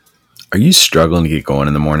Are you struggling to get going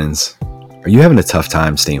in the mornings? Are you having a tough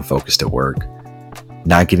time staying focused at work?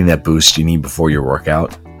 Not getting that boost you need before your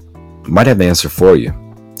workout? We might have the answer for you.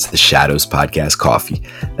 It's the Shadows Podcast Coffee.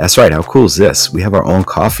 That's right, how cool is this? We have our own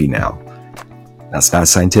coffee now. That's not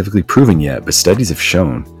scientifically proven yet, but studies have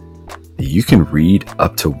shown that you can read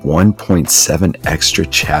up to 1.7 extra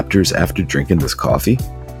chapters after drinking this coffee.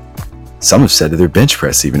 Some have said that their bench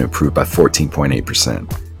press even improved by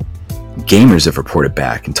 14.8%. Gamers have reported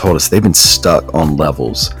back and told us they've been stuck on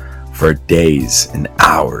levels for days and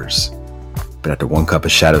hours. But after one cup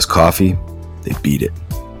of Shadows coffee, they beat it.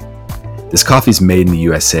 This coffee is made in the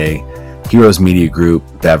USA. Heroes Media Group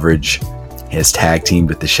Beverage has tag teamed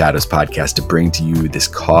with the Shadows Podcast to bring to you this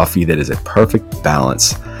coffee that is a perfect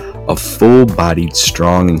balance of full-bodied,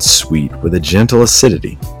 strong, and sweet with a gentle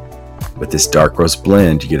acidity. With this dark roast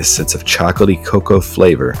blend, you get a sense of chocolatey cocoa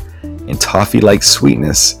flavor and toffee-like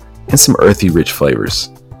sweetness and some earthy, rich flavors.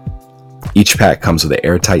 Each pack comes with an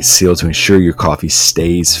airtight seal to ensure your coffee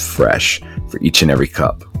stays fresh for each and every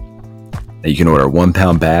cup. Now you can order a 1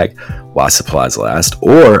 pound bag while supplies last,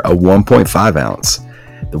 or a 1.5 ounce.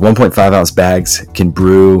 The 1.5 ounce bags can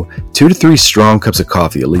brew 2 to 3 strong cups of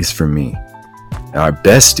coffee, at least for me. Now our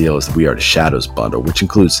best deal is the We Are the Shadows bundle, which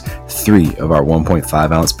includes 3 of our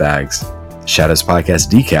 1.5 ounce bags, Shadows Podcast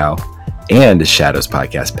decal, and the Shadows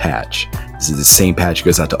Podcast patch. This is the same patch that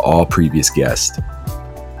goes out to all previous guests.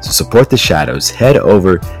 So support the Shadows. Head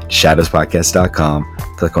over to shadowspodcast.com,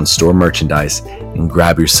 click on store merchandise, and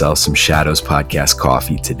grab yourself some Shadows Podcast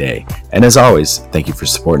coffee today. And as always, thank you for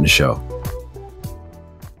supporting the show.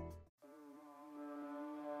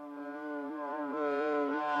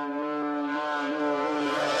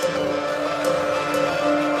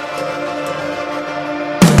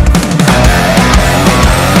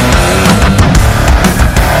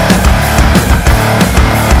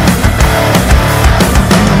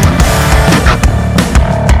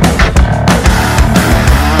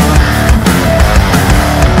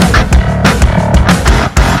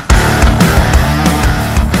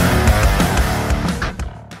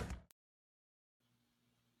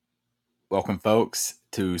 Welcome, folks,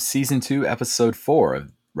 to Season 2, Episode 4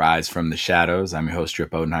 of Rise from the Shadows. I'm your host, Trip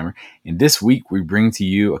Odenheimer, and this week we bring to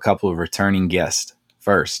you a couple of returning guests.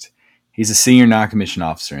 First, he's a senior non-commissioned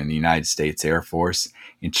officer in the United States Air Force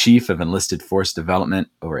and Chief of Enlisted Force Development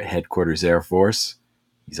over at Headquarters Air Force.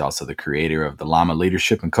 He's also the creator of the Llama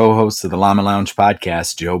Leadership and co-host of the Llama Lounge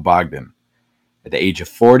podcast, Joe Bogdan. At the age of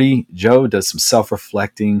 40, Joe does some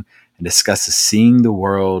self-reflecting and discusses seeing the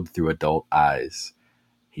world through adult eyes.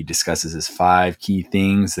 He discusses his 5 key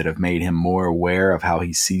things that have made him more aware of how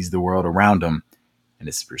he sees the world around him, and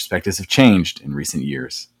his perspectives have changed in recent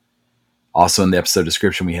years. Also in the episode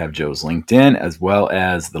description, we have Joe's LinkedIn as well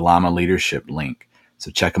as the Llama Leadership link. So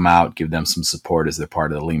check them out, give them some support as they're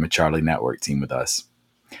part of the Lima Charlie Network team with us.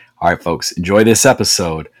 All right, folks, enjoy this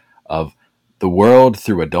episode of The World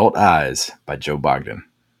Through Adult Eyes by Joe Bogdan.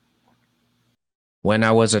 When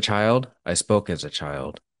I was a child, I spoke as a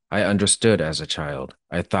child. I understood as a child.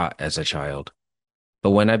 I thought as a child. But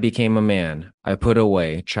when I became a man, I put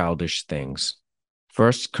away childish things.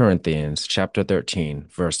 1 Corinthians chapter 13,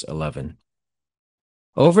 verse 11.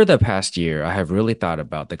 Over the past year, I have really thought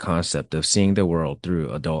about the concept of seeing the world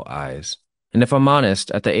through adult eyes. And if I'm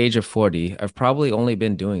honest, at the age of 40, I've probably only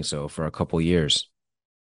been doing so for a couple years.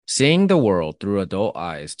 Seeing the world through adult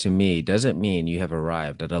eyes to me doesn't mean you have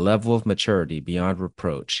arrived at a level of maturity beyond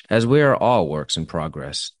reproach, as we are all works in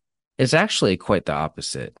progress. It's actually quite the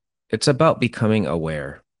opposite. It's about becoming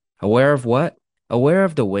aware. Aware of what? Aware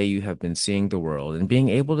of the way you have been seeing the world and being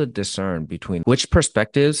able to discern between which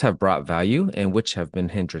perspectives have brought value and which have been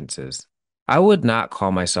hindrances. I would not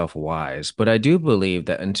call myself wise, but I do believe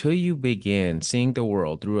that until you begin seeing the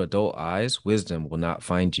world through adult eyes, wisdom will not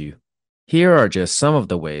find you. Here are just some of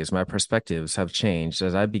the ways my perspectives have changed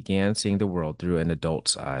as I began seeing the world through an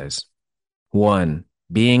adult's eyes. 1.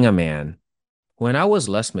 Being a man. When I was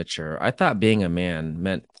less mature, I thought being a man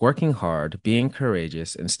meant working hard, being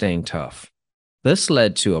courageous, and staying tough. This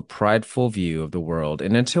led to a prideful view of the world,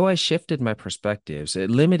 and until I shifted my perspectives, it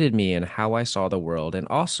limited me in how I saw the world and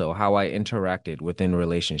also how I interacted within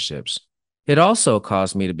relationships. It also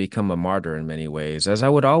caused me to become a martyr in many ways, as I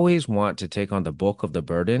would always want to take on the bulk of the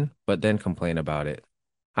burden, but then complain about it.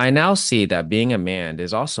 I now see that being a man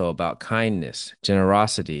is also about kindness,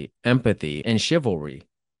 generosity, empathy, and chivalry,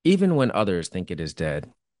 even when others think it is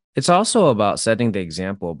dead. It's also about setting the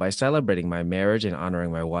example by celebrating my marriage and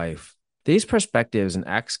honoring my wife. These perspectives and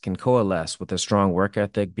acts can coalesce with a strong work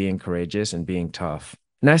ethic, being courageous, and being tough.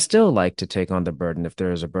 And I still like to take on the burden if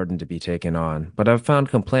there is a burden to be taken on, but I've found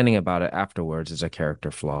complaining about it afterwards is a character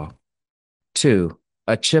flaw. 2.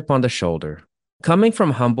 A chip on the shoulder. Coming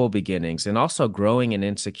from humble beginnings and also growing in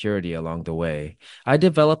insecurity along the way, I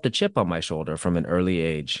developed a chip on my shoulder from an early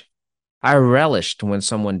age. I relished when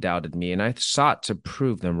someone doubted me, and I sought to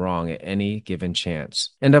prove them wrong at any given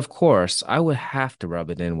chance. And of course, I would have to rub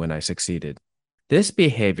it in when I succeeded. This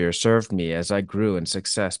behavior served me as I grew in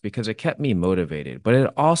success because it kept me motivated, but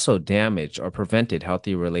it also damaged or prevented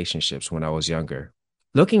healthy relationships when I was younger.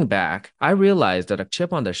 Looking back, I realized that a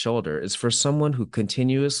chip on the shoulder is for someone who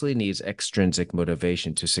continuously needs extrinsic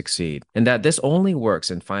motivation to succeed, and that this only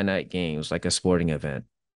works in finite games like a sporting event.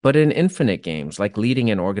 But in infinite games, like leading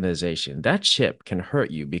an organization, that chip can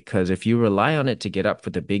hurt you because if you rely on it to get up for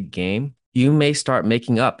the big game, you may start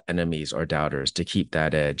making up enemies or doubters to keep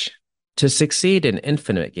that edge. To succeed in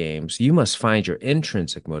infinite games, you must find your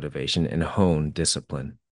intrinsic motivation and hone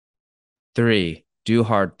discipline. 3. Do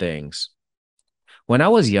hard things. When I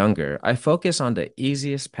was younger, I focused on the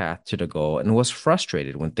easiest path to the goal and was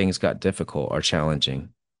frustrated when things got difficult or challenging.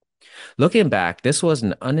 Looking back, this was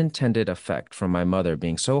an unintended effect from my mother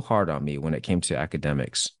being so hard on me when it came to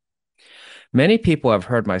academics. Many people have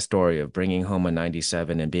heard my story of bringing home a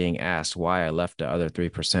 97 and being asked why I left the other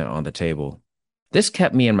 3% on the table. This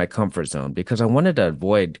kept me in my comfort zone because I wanted to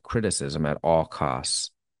avoid criticism at all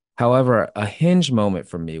costs. However, a hinge moment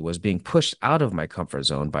for me was being pushed out of my comfort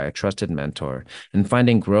zone by a trusted mentor and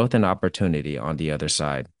finding growth and opportunity on the other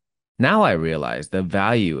side. Now I realize the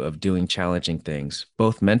value of doing challenging things,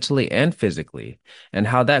 both mentally and physically, and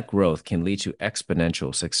how that growth can lead to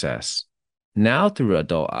exponential success. Now, through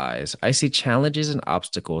adult eyes, I see challenges and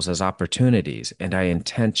obstacles as opportunities, and I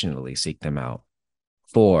intentionally seek them out.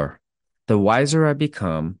 4. The wiser I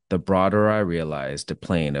become, the broader I realize the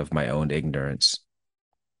plane of my own ignorance.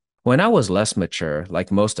 When I was less mature,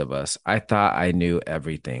 like most of us, I thought I knew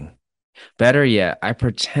everything. Better yet, I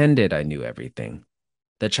pretended I knew everything.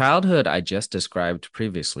 The childhood I just described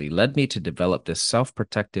previously led me to develop this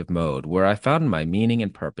self-protective mode where I found my meaning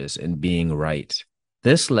and purpose in being right.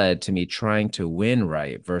 This led to me trying to win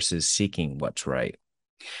right versus seeking what's right.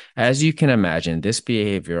 As you can imagine, this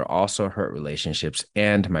behavior also hurt relationships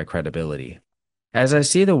and my credibility. As I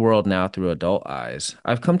see the world now through adult eyes,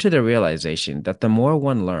 I've come to the realization that the more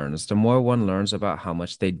one learns, the more one learns about how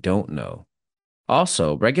much they don't know.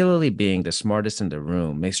 Also, regularly being the smartest in the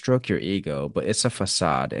room may stroke your ego, but it's a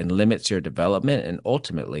facade and limits your development and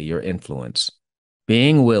ultimately your influence.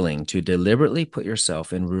 Being willing to deliberately put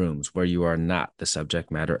yourself in rooms where you are not the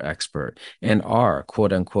subject matter expert and are,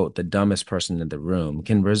 quote unquote, the dumbest person in the room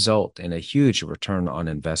can result in a huge return on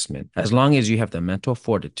investment as long as you have the mental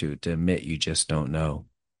fortitude to admit you just don't know.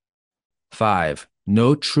 5.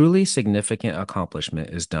 No truly significant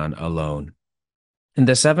accomplishment is done alone. In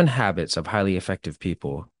the 7 Habits of Highly Effective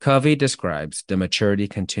People, Covey describes the maturity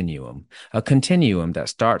continuum, a continuum that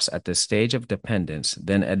starts at the stage of dependence,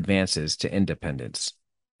 then advances to independence.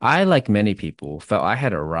 I, like many people, felt I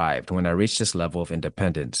had arrived when I reached this level of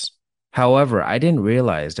independence. However, I didn't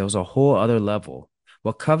realize there was a whole other level,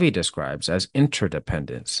 what Covey describes as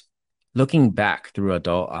interdependence. Looking back through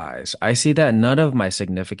adult eyes, I see that none of my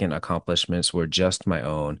significant accomplishments were just my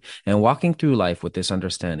own, and walking through life with this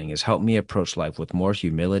understanding has helped me approach life with more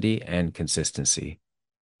humility and consistency.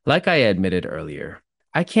 Like I admitted earlier,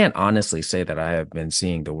 I can't honestly say that I have been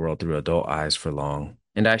seeing the world through adult eyes for long,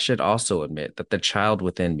 and I should also admit that the child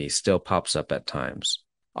within me still pops up at times.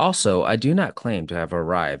 Also, I do not claim to have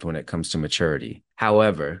arrived when it comes to maturity.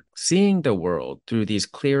 However, seeing the world through these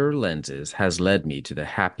clearer lenses has led me to the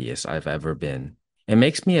happiest I've ever been. It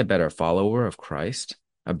makes me a better follower of Christ,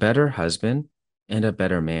 a better husband, and a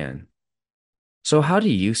better man. So, how do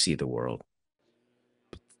you see the world?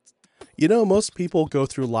 You know, most people go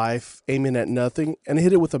through life aiming at nothing and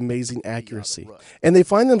hit it with amazing accuracy. And they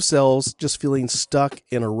find themselves just feeling stuck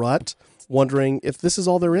in a rut, wondering if this is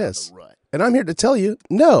all there is. And I'm here to tell you,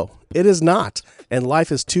 no, it is not. And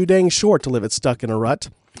life is too dang short to live it stuck in a rut.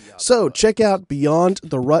 So check out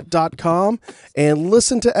beyondtherut.com and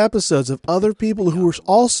listen to episodes of other people who are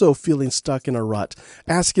also feeling stuck in a rut,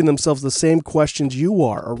 asking themselves the same questions you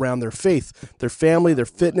are around their faith, their family, their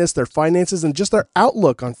fitness, their finances, and just their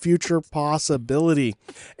outlook on future possibility.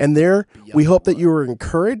 And there, we hope that you are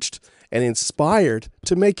encouraged and inspired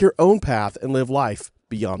to make your own path and live life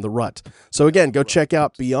beyond the rut. So again, go check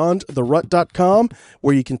out beyondtherut.com,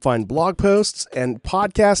 where you can find blog posts and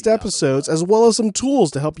podcast episodes, as well as some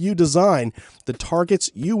tools to help you design the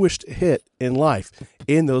targets you wish to hit in life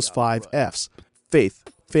in those 5 F's: faith,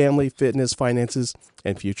 family, fitness, finances,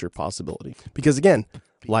 and future possibility. Because again,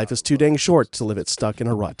 life is too dang short to live it stuck in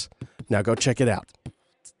a rut. Now go check it out.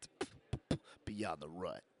 Beyond the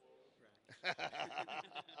rut. Where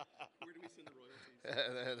do we send the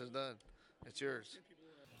royalties? That is done. It's yours.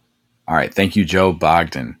 All right. Thank you, Joe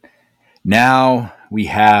Bogdan. Now we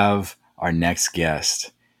have our next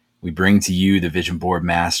guest. We bring to you the vision board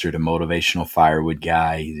master, the motivational firewood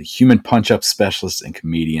guy, the human punch-up specialist and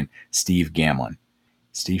comedian, Steve Gamlin.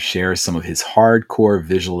 Steve shares some of his hardcore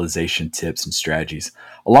visualization tips and strategies,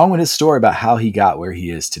 along with his story about how he got where he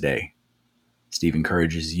is today. Steve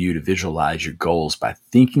encourages you to visualize your goals by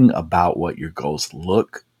thinking about what your goals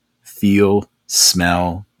look, feel,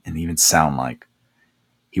 smell, and even sound like.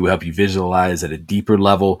 He will help you visualize at a deeper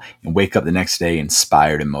level and wake up the next day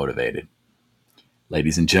inspired and motivated.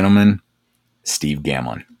 Ladies and gentlemen, Steve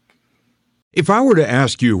Gamlin. If I were to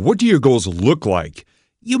ask you, what do your goals look like?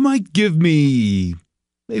 You might give me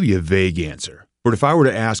maybe a vague answer. But if I were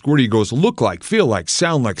to ask, what do your goals look like, feel like,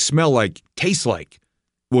 sound like, smell like, taste like?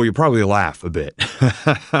 Well, you'll probably laugh a bit.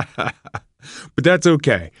 But that's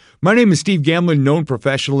okay. My name is Steve Gamlin, known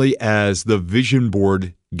professionally as the Vision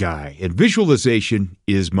Board Guy, and visualization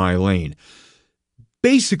is my lane.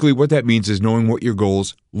 Basically, what that means is knowing what your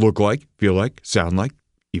goals look like, feel like, sound like,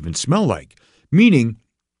 even smell like. Meaning,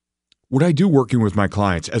 what I do working with my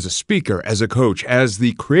clients as a speaker, as a coach, as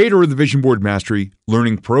the creator of the Vision Board Mastery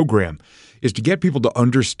Learning Program, is to get people to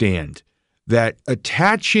understand that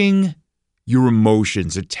attaching your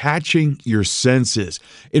emotions, attaching your senses,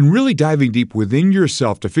 and really diving deep within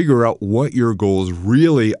yourself to figure out what your goals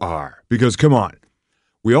really are. Because come on,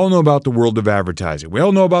 we all know about the world of advertising. We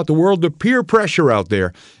all know about the world of peer pressure out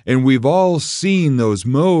there, and we've all seen those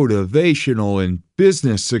motivational and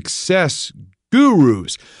business success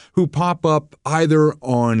gurus who pop up either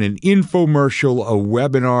on an infomercial, a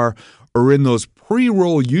webinar, or in those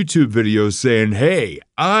pre-roll YouTube videos saying, hey,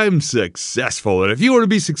 I'm successful. And if you want to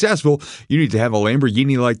be successful, you need to have a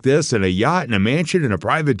Lamborghini like this and a yacht and a mansion and a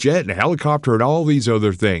private jet and a helicopter and all these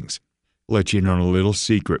other things. Let you in on a little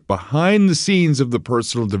secret behind the scenes of the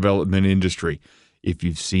personal development industry. If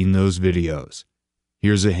you've seen those videos,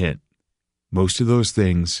 here's a hint. Most of those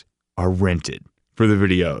things are rented for the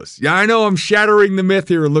videos. Yeah, I know I'm shattering the myth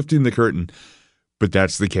here and lifting the curtain, but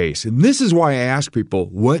that's the case. And this is why I ask people,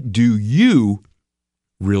 what do you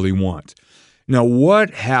really want? Now,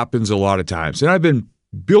 what happens a lot of times, and I've been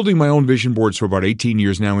building my own vision boards for about 18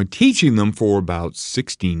 years now and teaching them for about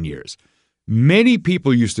 16 years. Many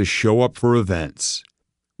people used to show up for events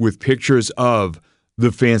with pictures of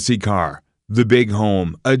the fancy car, the big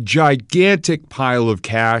home, a gigantic pile of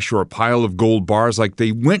cash or a pile of gold bars, like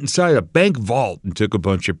they went inside a bank vault and took a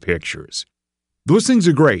bunch of pictures. Those things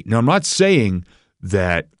are great. Now, I'm not saying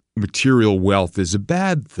that material wealth is a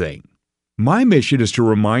bad thing. My mission is to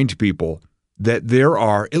remind people that there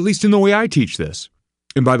are, at least in the way I teach this,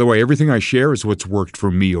 and by the way, everything I share is what's worked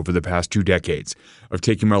for me over the past 2 decades of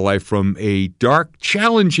taking my life from a dark,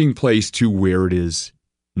 challenging place to where it is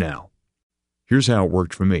now. Here's how it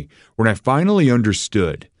worked for me. When I finally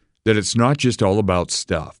understood that it's not just all about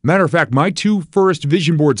stuff. Matter of fact, my 2 first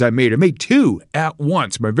vision boards I made 2 at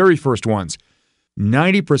once, my very first ones.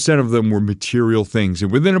 90% of them were material things.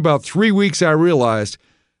 And within about 3 weeks, I realized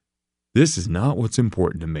this is not what's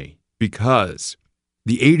important to me, because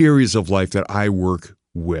the 8 areas of life that I work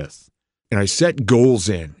with, and I set goals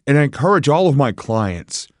in, and I encourage all of my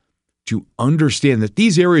clients to understand that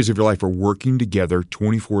these areas of your life are working together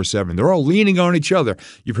 24/7. They're all leaning on each other.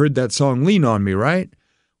 You've heard that song, Lean On Me, right?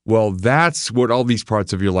 Well, that's what all these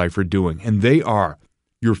parts of your life are doing. And they are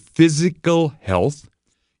your physical health,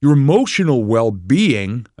 your emotional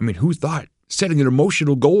well-being. I mean, who thought setting an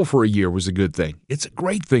emotional goal for a year was a good thing? It's a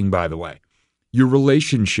great thing, by the way. Your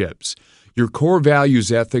relationships, your core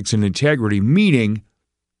values, ethics, and integrity, meaning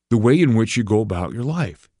the way in which you go about your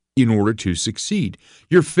life in order to succeed.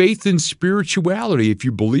 Your faith and spirituality, if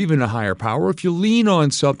you believe in a higher power, if you lean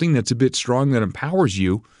on something that's a bit strong that empowers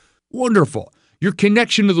you, wonderful. Your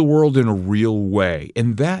connection to the world in a real way.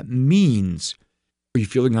 And that means, are you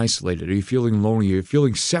feeling isolated? Are you feeling lonely? Are you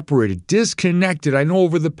feeling separated, disconnected? I know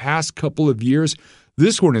over the past couple of years,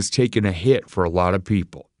 this one has taken a hit for a lot of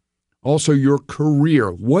people. Also, your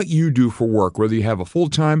career, what you do for work, whether you have a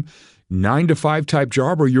full-time 9-to-5 type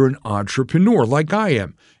job or you're an entrepreneur like I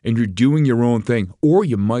am, and you're doing your own thing, or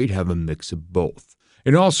you might have a mix of both.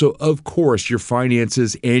 And also, of course, your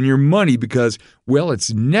finances and your money, because, well,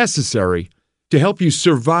 it's necessary to help you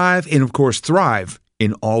survive and, of course, thrive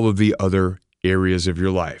in all of the other areas of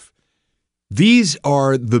your life. These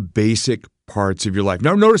are the basic parts of your life.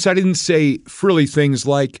 Now, notice I didn't say frilly things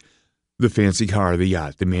like the fancy car, the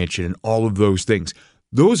yacht, the mansion, and all of those things.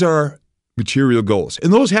 Those are material goals,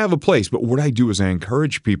 and those have a place. But what I do is I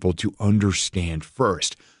encourage people to understand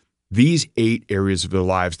first these 8 areas of their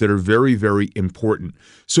lives that are very, very important.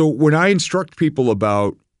 So when I instruct people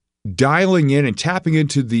about dialing in and tapping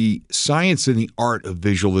into the science and the art of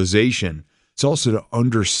visualization. It's also to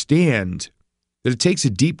understand that it takes a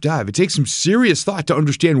deep dive. It takes some serious thought to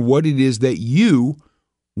understand what it is that you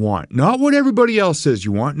want. Not what everybody else says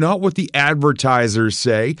you want, not what the advertisers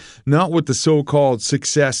say, not what the so-called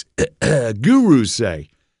success gurus say.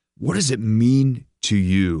 What does it mean to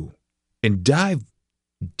you? And dive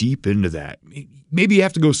deep into that. Maybe you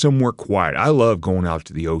have to go somewhere quiet. I love going out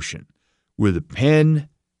to the ocean with a pen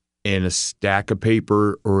and a stack of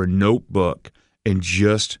paper or a notebook and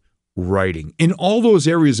just writing. In all those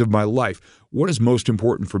areas of my life, what is most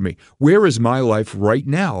important for me? Where is my life right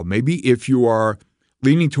now? Maybe if you are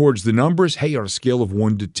leaning towards the numbers, hey, on a scale of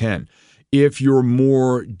 1 to 10. If you're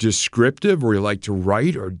more descriptive or you like to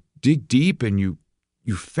write or dig deep and you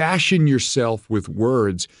fashion yourself with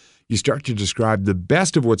words, you start to describe the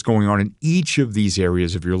best of what's going on in each of these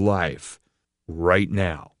areas of your life right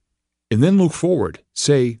now. And then look forward,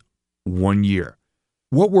 say 1 year.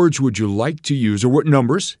 What words would you like to use, or what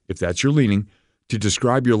numbers, if that's your leaning, to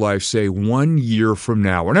describe your life, say 1 year from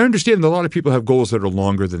now? And I understand that a lot of people have goals that are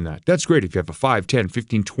longer than that. That's great if you have a 5, 10,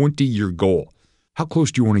 15, 20-year goal. How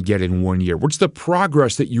close do you want to get in 1 year? What's the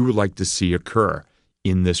progress that you would like to see occur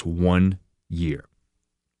in this 1 year?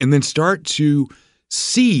 And then start to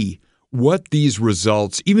see what these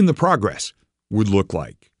results, even the progress, would look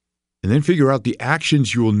like. And then figure out the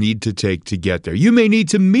actions you will need to take to get there. You may need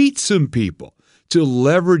to meet some people, to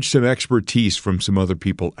leverage some expertise from some other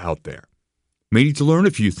people out there. May need to learn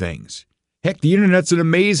a few things. Heck, the internet's an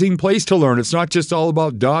amazing place to learn. It's not just all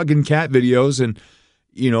about dog and cat videos and,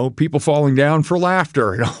 people falling down for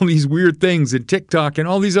laughter and all these weird things and TikTok and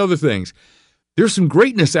all these other things. There's some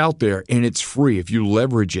greatness out there, and it's free if you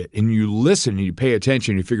leverage it and you listen and you pay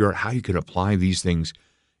attention and you figure out how you can apply these things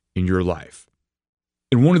in your life.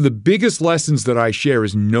 And one of the biggest lessons that I share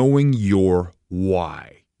is knowing your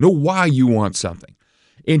why. Know why you want something.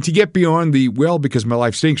 And to get beyond the, because my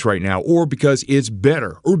life stinks right now, or because it's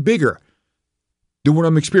better or bigger than what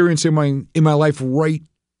I'm experiencing in my life right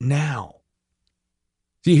now.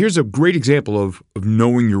 See, here's a great example of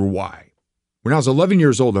knowing your why. When I was 11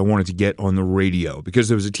 years old, I wanted to get on the radio because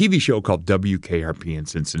there was a TV show called WKRP in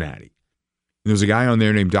Cincinnati. And there was a guy on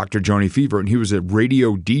there named Dr. Johnny Fever, and he was a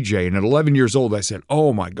radio DJ. And at 11 years old, I said,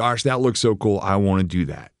 oh my gosh, that looks so cool. I want to do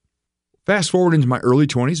that. Fast forward into my early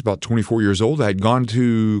 20s, about 24 years old, I had gone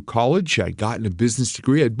to college. I'd gotten a business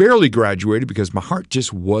degree. I'd barely graduated because my heart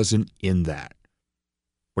just wasn't in that.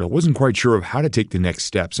 But I wasn't quite sure of how to take the next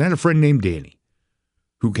steps. I had a friend named Danny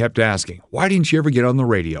who kept asking, why didn't you ever get on the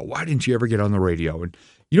radio? Why didn't you ever get on the radio? And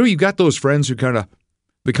you've got those friends who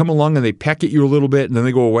they come along and they peck at you a little bit and then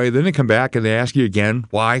they go away. Then they come back and they ask you again,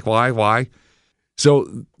 why? So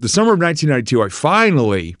the summer of 1992, I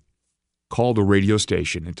finally called a radio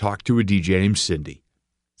station and talked to a DJ named Cindy.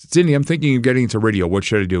 I said, Cindy, I'm thinking of getting into radio. What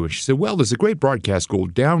should I do? And she said, well, there's a great broadcast school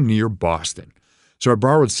down near Boston. So I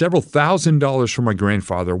borrowed several $1,000s from my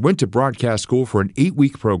grandfather, went to broadcast school for an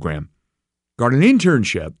 8-week program, got an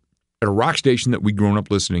internship at a rock station that we'd grown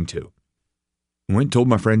up listening to. Went and told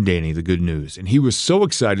my friend Danny the good news. And he was so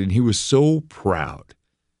excited and he was so proud.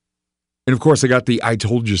 And of course, I got the I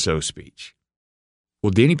told you so speech.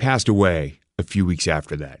 Well, Danny passed away a few weeks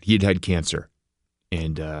after that. He had had cancer.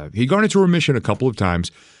 And he'd gone into remission a couple of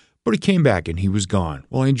times, but he came back and he was gone.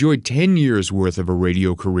 Well, I enjoyed 10 years worth of a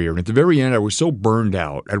radio career. And at the very end, I was so burned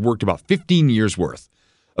out. I'd worked about 15 years worth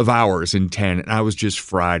of hours in 10, and I was just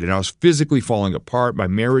fried. And I was physically falling apart. My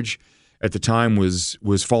marriage at the time was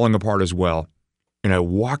falling apart as well. And I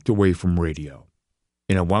walked away from radio.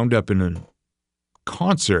 And I wound up in a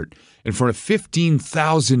concert in front of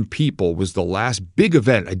 15,000 people. Was the last big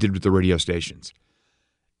event I did with the radio stations.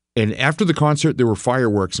 And after the concert, there were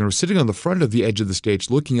fireworks, and I was sitting on the front of the edge of the stage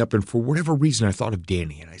looking up, and for whatever reason, I thought of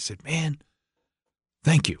Danny. And I said, man,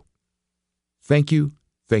 thank you. Thank you,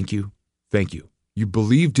 thank you, thank you. You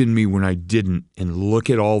believed in me when I didn't, and look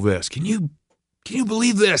at all this. Can you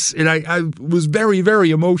believe this? And I was very,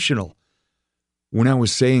 very emotional when I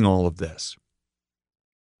was saying all of this.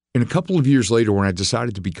 And a couple of years later, when I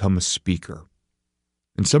decided to become a speaker,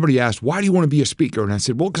 and somebody asked, why do you want to be a speaker? And I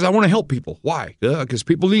said, well, because I want to help people. Why? Because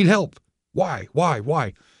people need help. Why?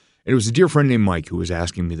 And it was a dear friend named Mike who was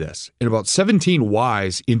asking me this. And about 17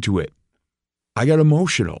 whys into it, I got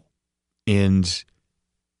emotional. And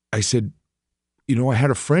I said, I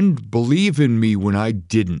had a friend believe in me when I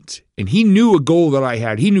didn't. And he knew a goal that I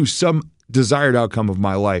had. He knew some desired outcome of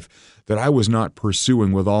my life that I was not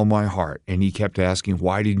pursuing with all my heart. And he kept asking,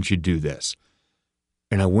 why didn't you do this?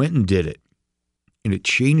 And I went and did it. And it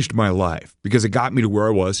changed my life because it got me to where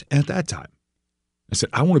I was at that time. I said,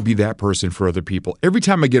 I want to be that person for other people. Every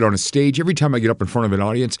time I get on a stage, every time I get up in front of an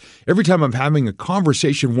audience, every time I'm having a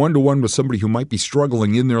conversation one-to-one with somebody who might be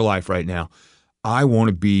struggling in their life right now, I want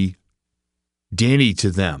to be Danny to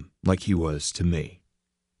them like he was to me.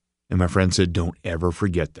 And my friend said, don't ever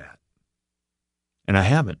forget that. And I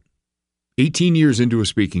haven't. 18 years into a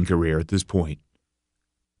speaking career at this point.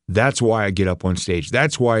 That's why I get up on stage.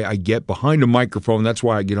 That's why I get behind a microphone. That's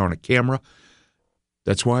why I get on a camera.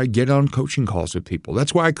 That's why I get on coaching calls with people.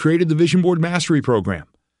 That's why I created the Vision Board Mastery Program,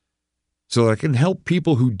 so that I can help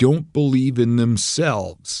people who don't believe in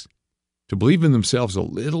themselves to believe in themselves a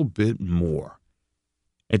little bit more,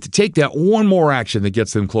 and to take that one more action that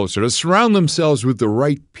gets them closer, to surround themselves with the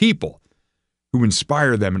right people who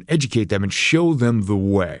inspire them and educate them and show them the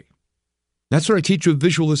way. That's what I teach with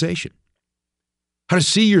visualization. How to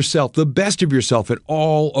see yourself, the best of yourself in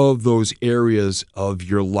all of those areas of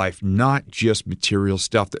your life, not just material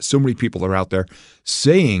stuff that so many people are out there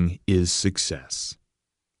saying is success.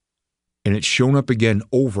 And it's shown up again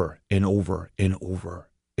over and over and over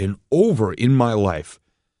and over in my life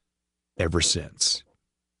ever since.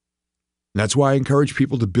 And that's why I encourage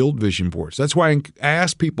people to build vision boards. That's why I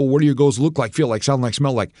ask people, what do your goals look like, feel like, sound like,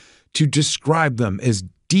 smell like, to describe them as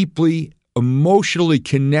deeply emotionally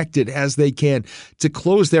connected as they can, to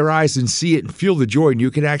close their eyes and see it and feel the joy, and you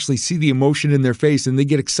can actually see the emotion in their face, and they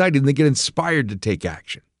get excited and they get inspired to take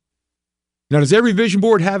action. Now, does every vision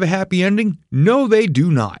board have a happy ending? No, they do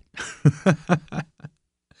not.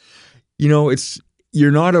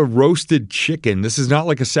 You're not a roasted chicken. This is not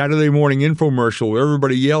like a Saturday morning infomercial where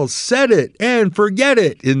everybody yells, set it and forget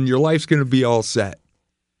it, and your life's going to be all set.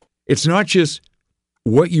 It's not just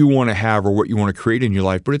what you want to have or what you want to create in your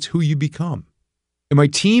life, but it's who you become. And my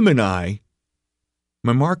team and I,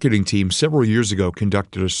 my marketing team, several years ago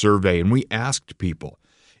conducted a survey, and we asked people,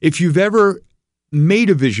 if you've ever made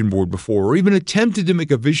a vision board before or even attempted to make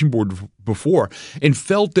a vision board before and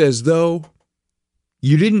felt as though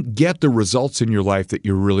you didn't get the results in your life that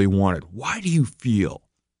you really wanted, why do you feel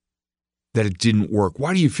that it didn't work?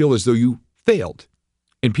 Why do you feel as though you failed?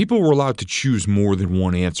 And people were allowed to choose more than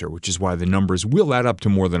one answer, which is why the numbers will add up to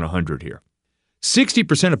more than 100 here.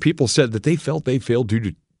 60% of people said that they felt they failed due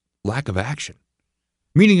to lack of action.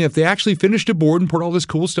 Meaning if they actually finished a board and put all this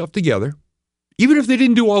cool stuff together, even if they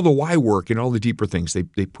didn't do all the why work and all the deeper things, they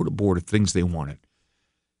put a board of things they wanted.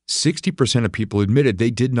 60% of people admitted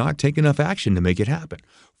they did not take enough action to make it happen.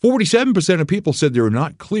 47% of people said they were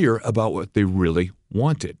not clear about what they really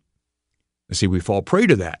wanted. See, we fall prey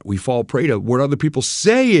to that. We fall prey to what other people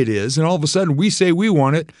say it is, and all of a sudden we say we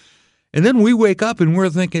want it, and then we wake up and we're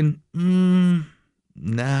thinking,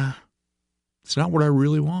 nah, it's not what I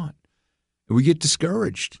really want. And we get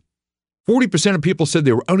discouraged. 40% of people said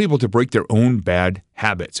they were unable to break their own bad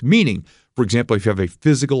habits, meaning, for example, if you have a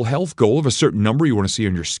physical health goal of a certain number you want to see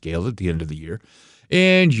on your scale at the end of the year,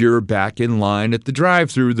 and you're back in line at the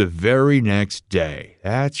drive-thru the very next day,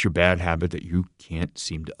 that's your bad habit that you can't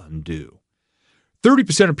seem to undo.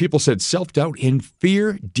 30% of people said self-doubt and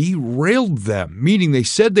fear derailed them, meaning they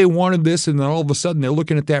said they wanted this, and then all of a sudden they're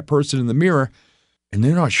looking at that person in the mirror, and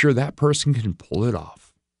they're not sure that person can pull it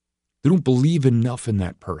off. They don't believe enough in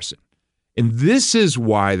that person. And this is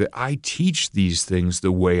why that I teach these things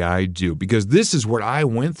the way I do, because this is what I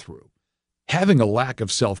went through. Having a lack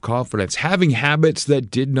of self-confidence, having habits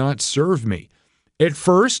that did not serve me. At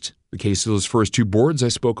first, the case of those first two boards I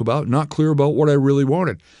spoke about, not clear about what I really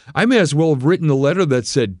wanted. I may as well have written a letter that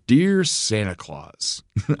said, Dear Santa Claus,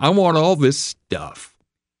 I want all this stuff.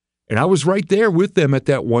 And I was right there with them at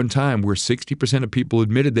that one time where 60% of people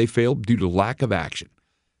admitted they failed due to lack of action.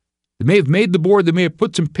 They may have made the board, they may have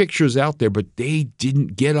put some pictures out there, but they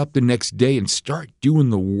didn't get up the next day and start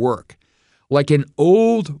doing the work. Like an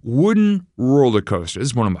old wooden roller coaster. This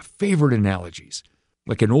is one of my favorite analogies.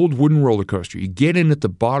 Like an old wooden roller coaster. You get in at the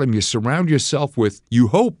bottom, you surround yourself with, you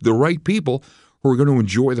hope, the right people who are going to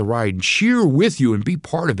enjoy the ride and cheer with you and be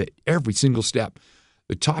part of it every single step.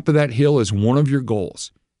 The top of that hill is one of your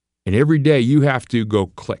goals. And every day you have to go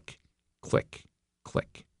click, click,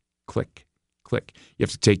 click, click, click. You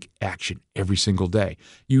have to take action every single day.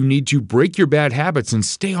 You need to break your bad habits and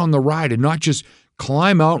stay on the ride and not just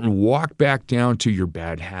climb out and walk back down to your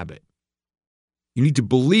bad habit. You need to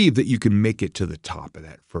believe that you can make it to the top of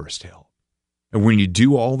that first hill. And when you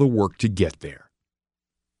do all the work to get there,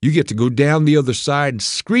 you get to go down the other side and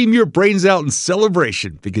scream your brains out in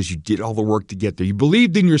celebration because you did all the work to get there. You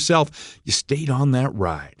believed in yourself. You stayed on that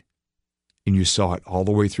ride. And you saw it all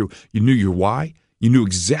the way through. You knew your why. You knew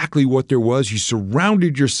exactly what there was. You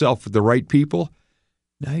surrounded yourself with the right people.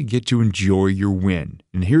 Now you get to enjoy your win.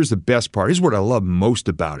 And here's the best part. Here's what I love most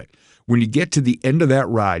about it. when you get to the end of that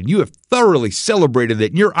ride, you have thoroughly celebrated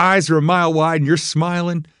it, and your eyes are a mile wide and you're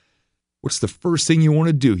smiling, what's the first thing you want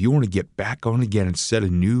to do? You want to get back on again and set a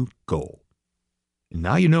new goal. And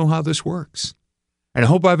now you know how this works. And I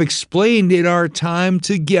hope I've explained in our time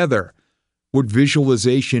together what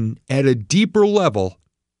visualization at a deeper level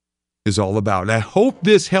is all about. And I hope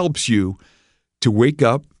this helps you to wake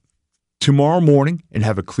up tomorrow morning and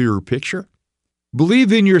have a clearer picture,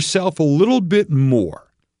 believe in yourself a little bit more,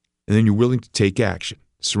 and then you're willing to take action.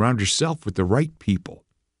 Surround yourself with the right people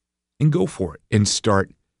and go for it and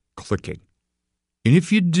start clicking. And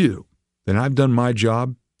if you do, then I've done my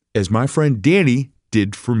job as my friend Danny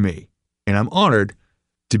did for me. And I'm honored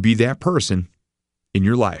to be that person in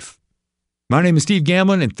your life. My name is Steve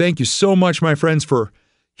Gamlin, and thank you so much, my friends, for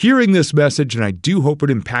hearing this message, and I do hope it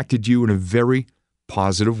impacted you in a very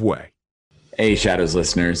positive way. Hey, Shadows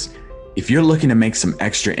listeners. If you're looking to make some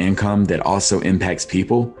extra income that also impacts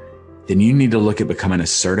people, then you need to look at becoming a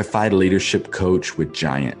certified leadership coach with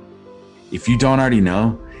Giant. If you don't already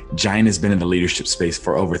know, Giant has been in the leadership space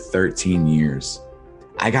for over 13 years.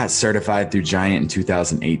 I got certified through Giant in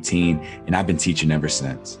 2018, and I've been teaching ever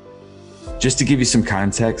since. Just to give you some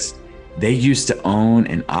context, they used to own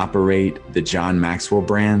and operate the John Maxwell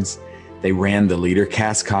brands. They ran the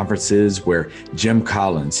LeaderCast conferences where Jim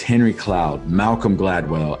Collins, Henry Cloud, Malcolm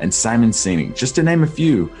Gladwell, and Simon Sinek, just to name a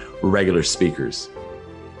few, were regular speakers.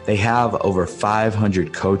 They have over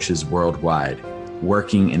 500 coaches worldwide,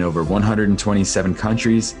 working in over 127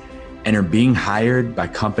 countries, and are being hired by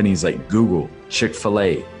companies like Google,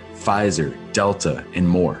 Chick-fil-A, Pfizer, Delta, and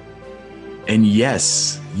more. And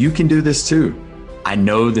yes, you can do this too. I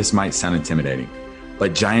know this might sound intimidating,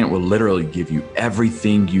 but Giant will literally give you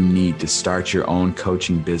everything you need to start your own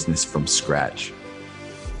coaching business from scratch.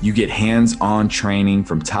 You get hands-on training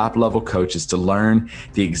from top-level coaches to learn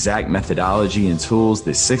the exact methodology and tools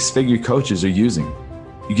that six-figure coaches are using.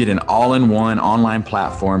 You get an all-in-one online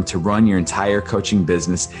platform to run your entire coaching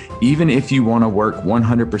business, even if you want to work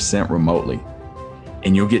 100% remotely.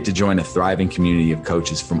 And you'll get to join a thriving community of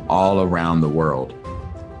coaches from all around the world.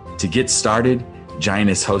 To get started, Giant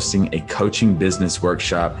is hosting a coaching business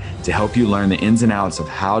workshop to help you learn the ins and outs of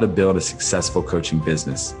how to build a successful coaching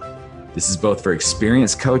business. This is both for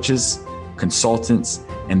experienced coaches, consultants,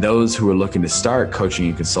 and those who are looking to start coaching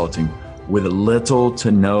and consulting with little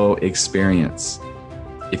to no experience.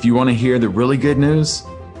 If you want to hear the really good news,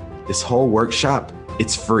 this whole workshop,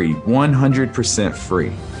 it's free, 100%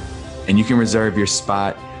 free. And you can reserve your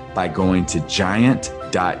spot by going to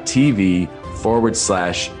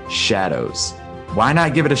giant.tv/shadows. Why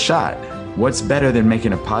not give it a shot? What's better than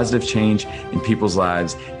making a positive change in people's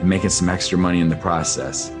lives and making some extra money in the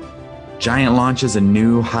process? Giant launches a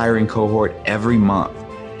new hiring cohort every month.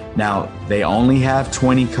 Now, they only have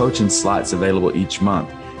 20 coaching slots available each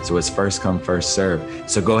month, so it's first come, first serve.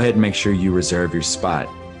 So go ahead and make sure you reserve your spot.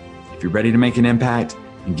 If you're ready to make an impact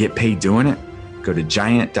and get paid doing it, go to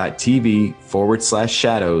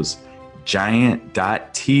giant.tv/shadows,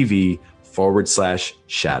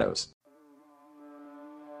 giant.tv/shadows.